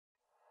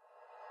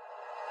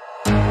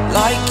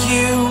like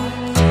you,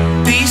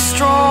 be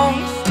strong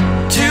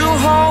to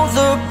hold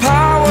the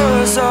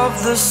powers of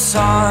the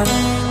sun.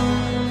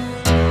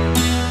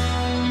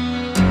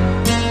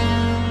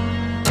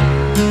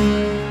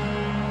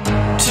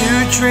 To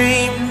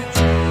dream,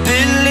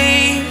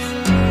 believe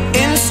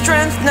in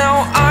strength. Now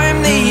I'm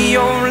the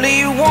only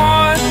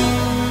one,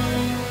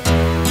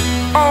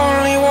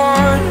 only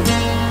one.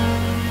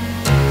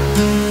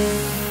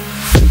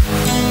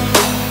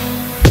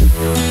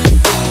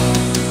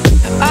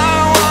 I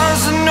was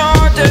an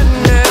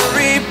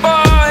ordinary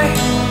boy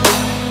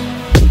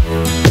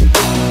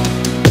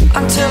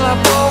until I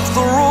broke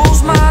the rules.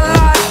 My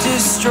life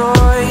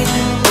destroyed,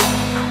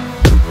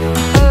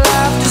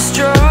 life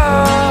destroyed.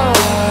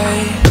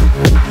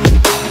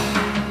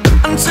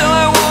 Until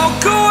I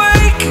walk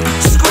awake,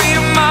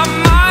 scream my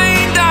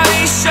mind,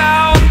 I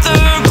shout,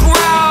 the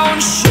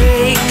ground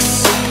shakes.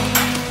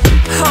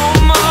 How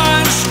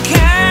much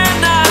can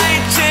I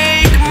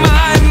take?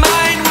 My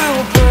mind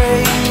will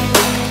break.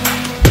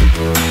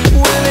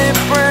 Will it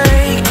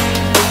break?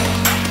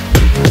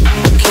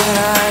 Can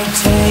I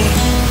take?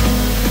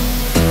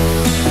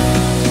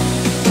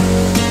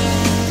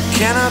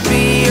 Can I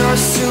be your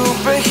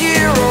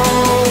superhero?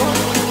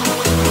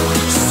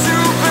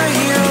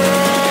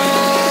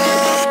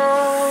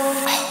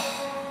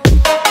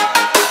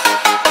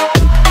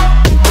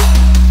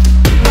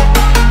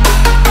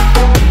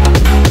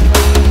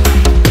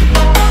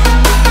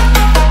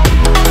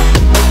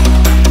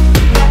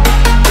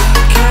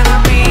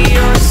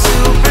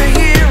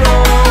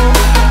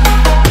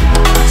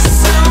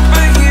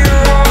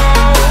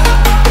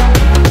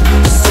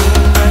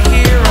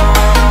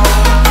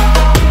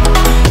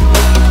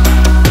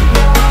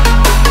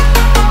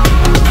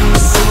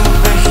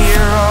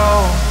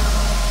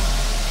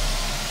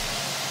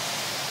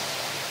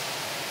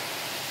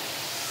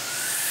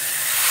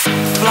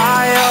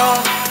 Fly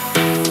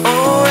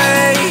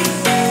away.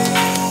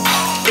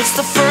 It's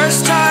the first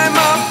time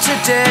of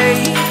today.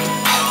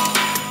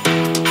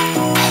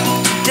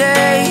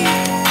 Today.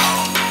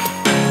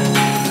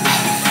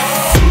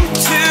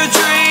 To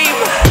dream,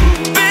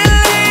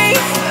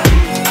 believe.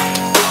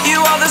 You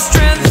are the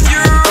strength,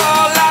 you're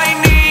all I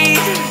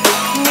need.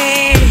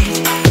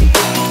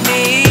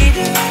 Need.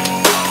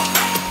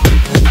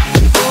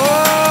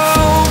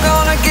 Oh,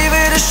 gonna give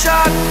it a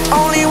shot.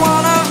 Only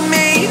one of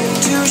me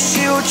to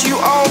shield you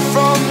all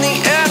from the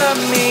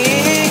enemy.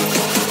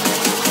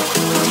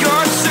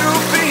 You're a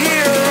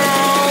superhero.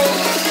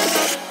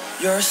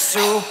 You're a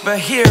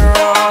superhero.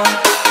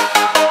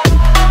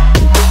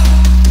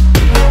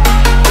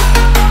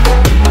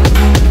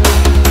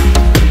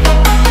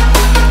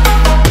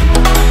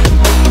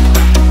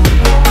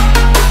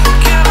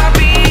 Can I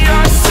be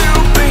your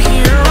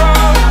superhero?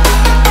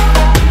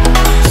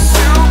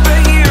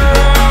 Superhero.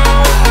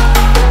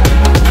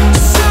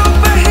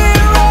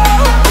 Superhero.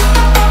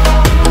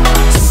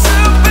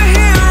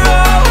 Superhero.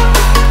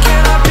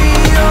 Can I be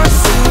your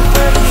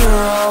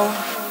superhero?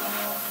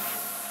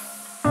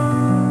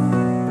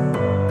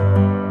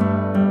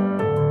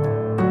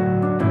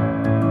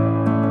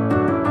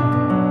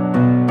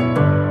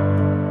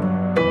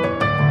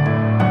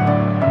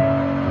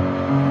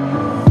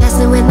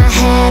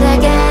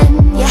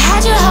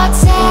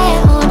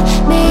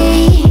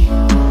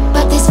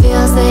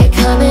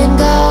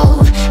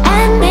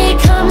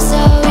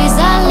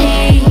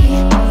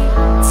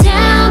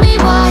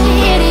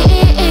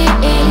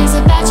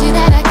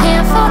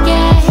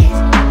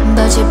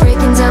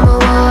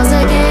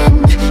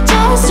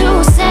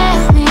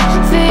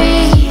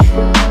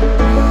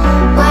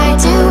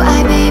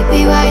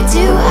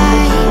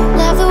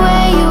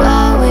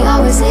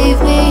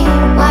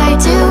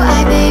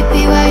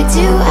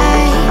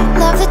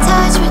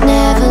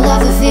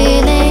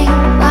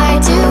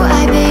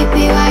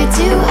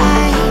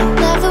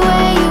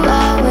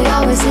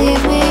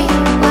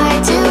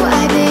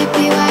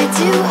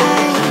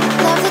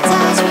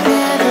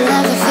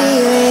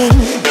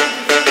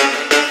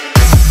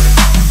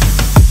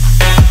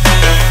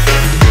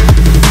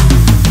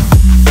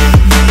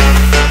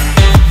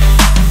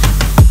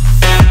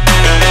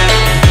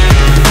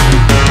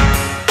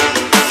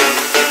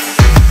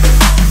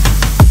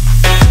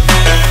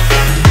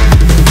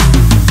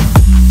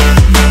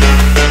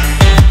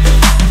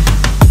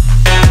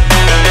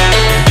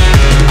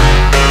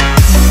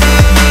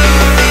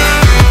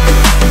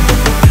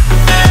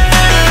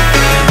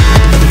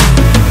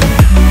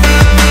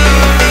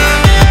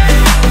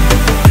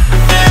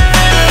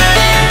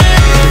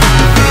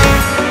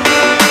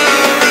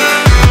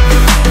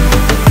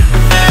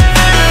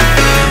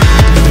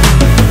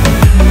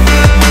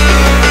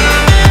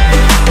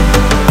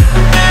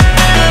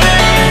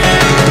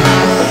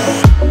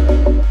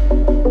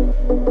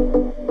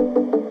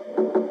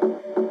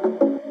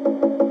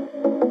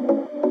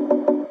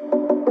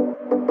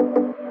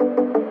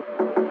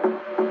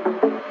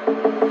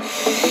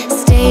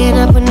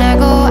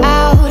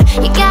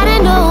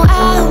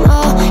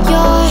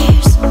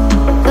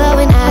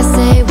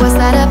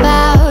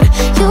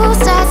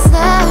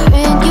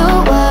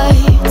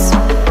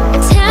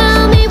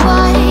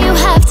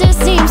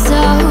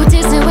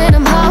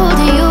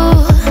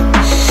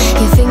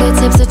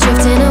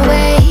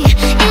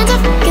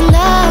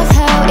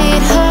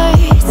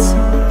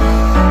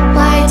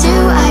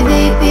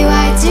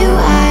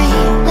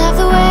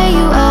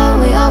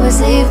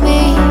 leave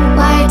me?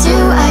 Why do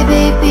I,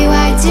 baby,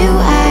 why do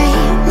I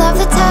love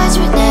the touch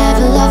but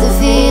never love the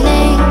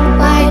feeling?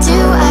 Why do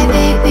I,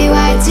 baby,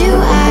 why do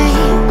I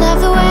love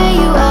the way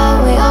you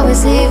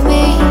always leave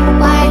me?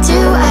 Why do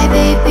I,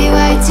 baby,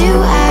 why do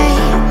I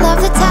love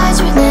the touch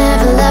but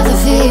never love the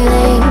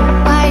feeling?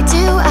 Why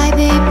do I,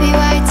 baby,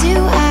 why do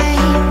I?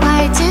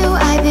 Why do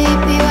I,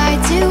 baby, why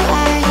do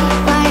I?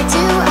 Why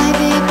do I,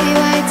 baby,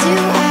 why do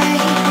I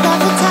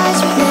love the touch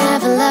but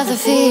never love the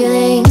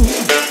feeling?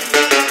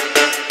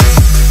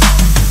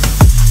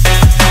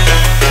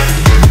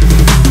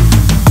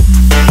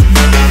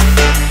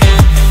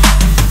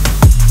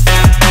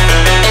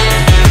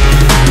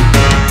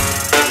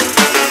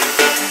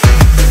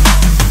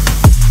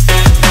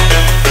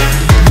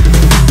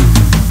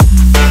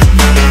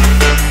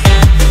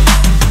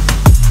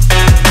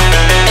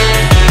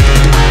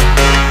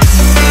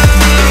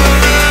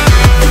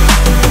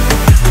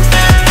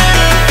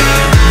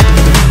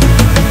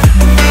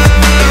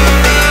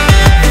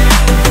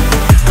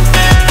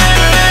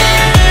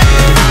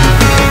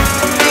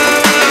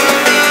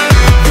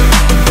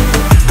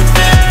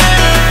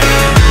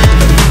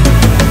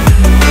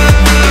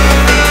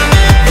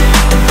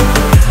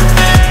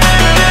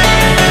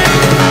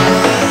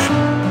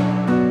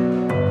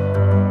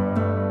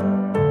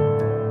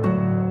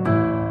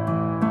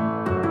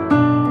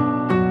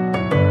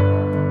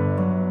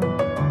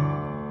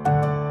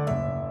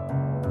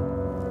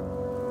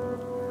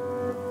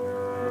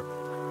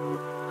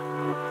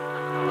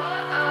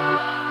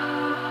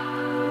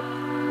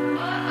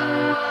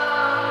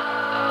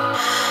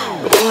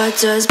 What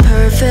does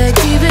perfect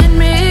even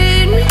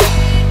mean?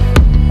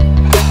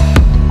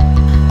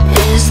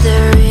 Is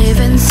there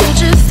even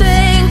such a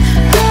thing?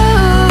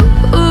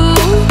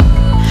 Ooh,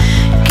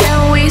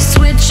 can we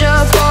switch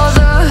up all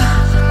the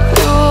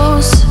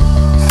rules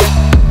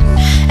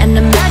and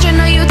imagine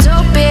a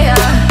utopia?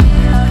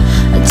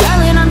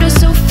 Darling, I'm just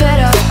so fed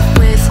up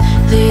with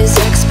these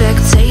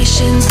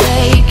expectations.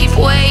 They keep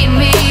weighing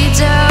me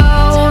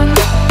down.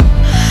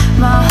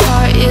 My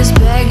heart is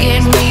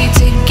begging me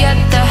to get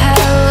the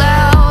hell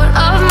out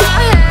of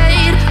my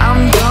head.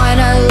 I'm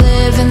gonna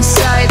live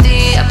inside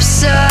the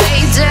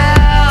upside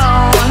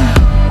down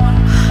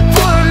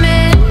for a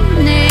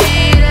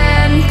minute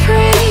and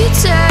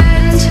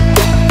pretend,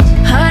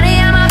 honey,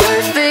 I'm a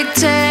perfect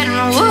 10.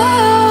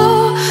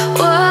 Whoa,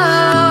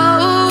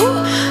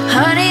 whoa,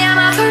 honey, I'm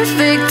a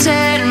perfect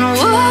 10.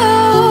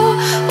 Whoa,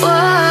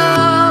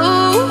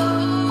 whoa,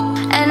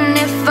 and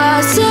if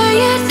I say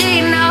it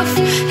enough,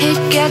 it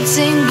gets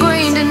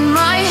ingrained in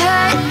my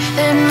head,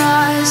 and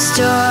I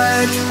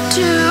start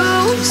to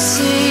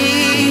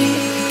see,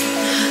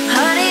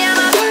 honey, I'm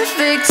a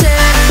perfect 10.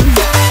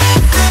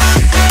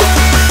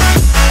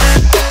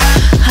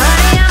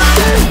 Honey, I'm a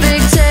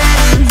perfect 10.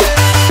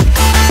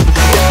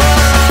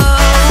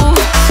 Whoa,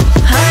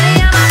 honey,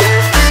 I'm a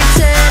perfect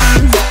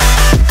 10.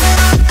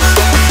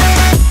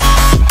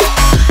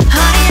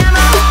 Honey, I'm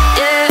a,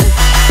 yeah.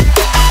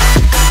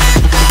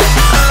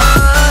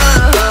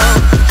 Oh,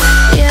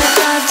 yeah,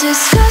 I've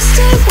discussed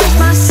it with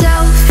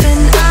myself,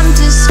 and I'm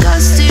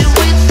disgusted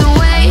with the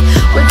way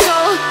we're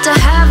told to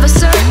have a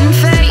certain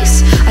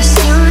face, a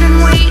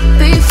certain weight,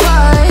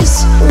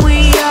 because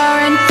we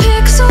aren't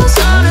pixels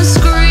on a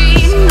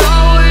screen. No,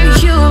 we're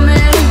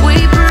human, we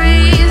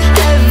breathe.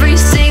 Every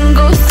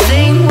single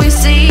thing we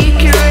see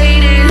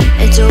curated,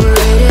 it's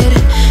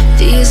overrated.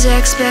 These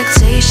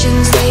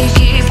expectations, they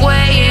keep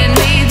weighing